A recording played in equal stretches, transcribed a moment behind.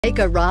Take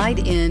a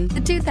ride in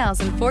the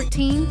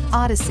 2014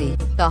 Odyssey.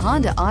 The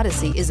Honda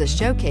Odyssey is a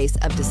showcase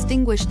of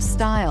distinguished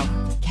style,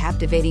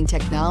 captivating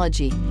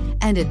technology,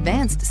 and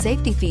advanced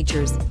safety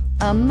features.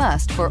 A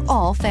must for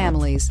all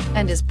families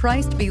and is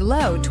priced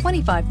below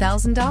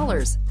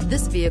 $25,000.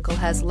 This vehicle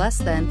has less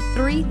than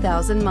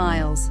 3,000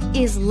 miles.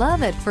 Is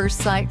love at first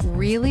sight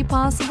really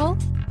possible?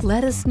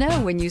 Let us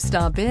know when you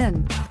stop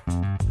in.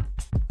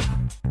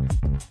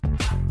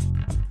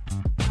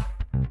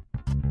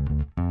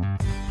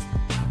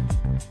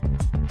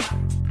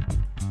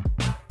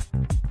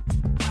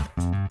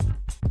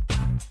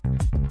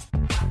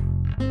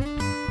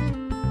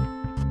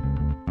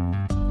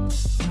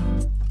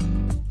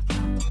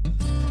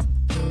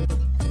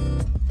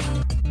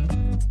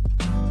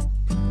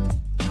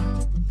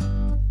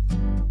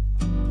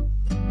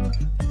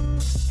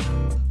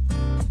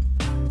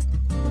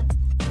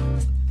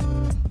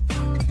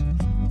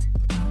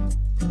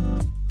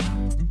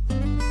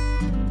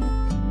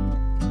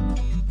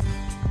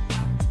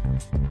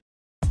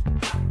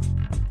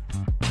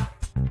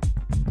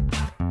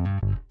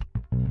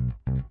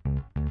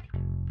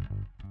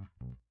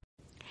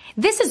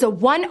 This is a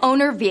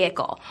one-owner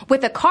vehicle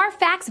with a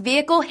Carfax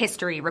Vehicle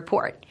History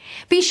Report.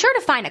 Be sure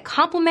to find a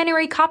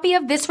complimentary copy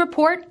of this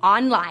report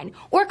online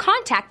or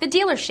contact the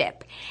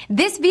dealership.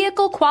 This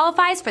vehicle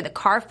qualifies for the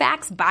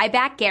Carfax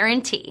Buyback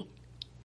Guarantee.